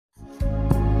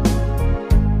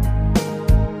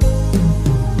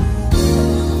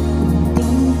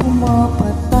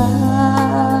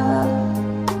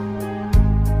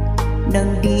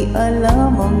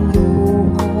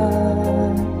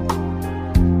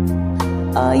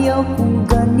Ayaw kong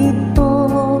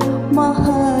ganito,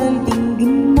 mahal,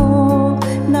 dinggin mo.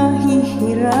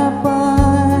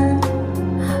 Nahihirapan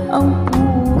ang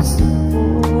puso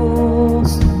ko,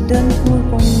 sundan ko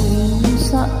kung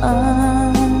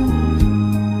saan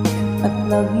at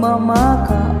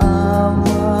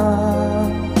nagmamakaawa.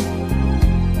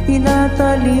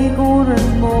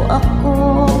 Tinatalikuran mo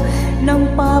ako ng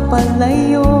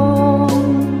papalayong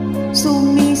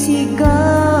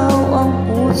sumisigaw ang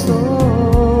puso.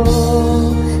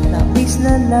 Labis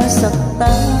na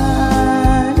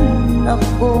nasaktan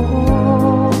ako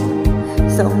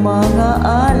sa mga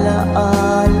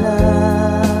alaala.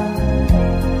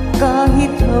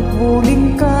 Kahit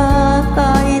habulin ka,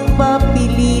 kahit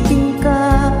papilitin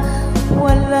ka,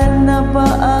 wala na ba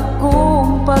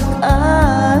akong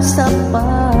pag-asa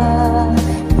pa?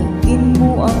 Tingin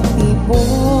mo ang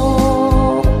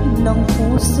tibok ng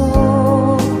puso,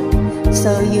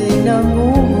 sa'yo'y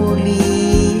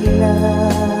nangungulila.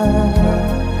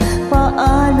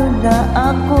 Paano na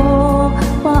ako?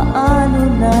 Paano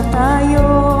na tayo?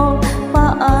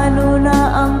 Paano na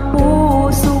ang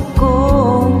puso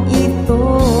kong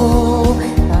ito?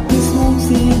 Labis mong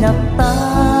sinaktan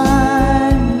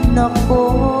ako,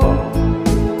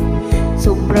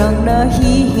 sobrang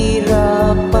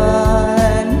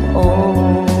nahihirapan.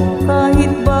 Oh,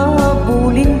 kahit ba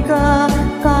habulin ka,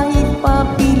 kahit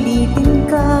papilitin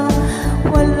ka,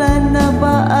 wala na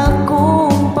ba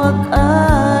akong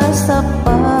pag-asa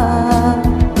pa?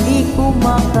 Di ko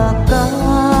makakaya,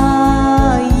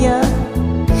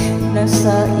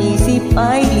 nasa isip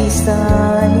ay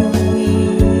lisanin.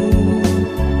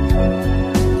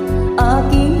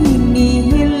 Aking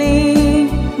hinihiling,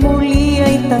 muli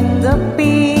ay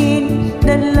tanggapin,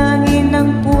 dalangin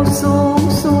ng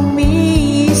pusong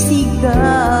sumisigaw.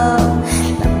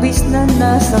 Labis na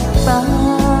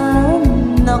nasaktan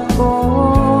ako.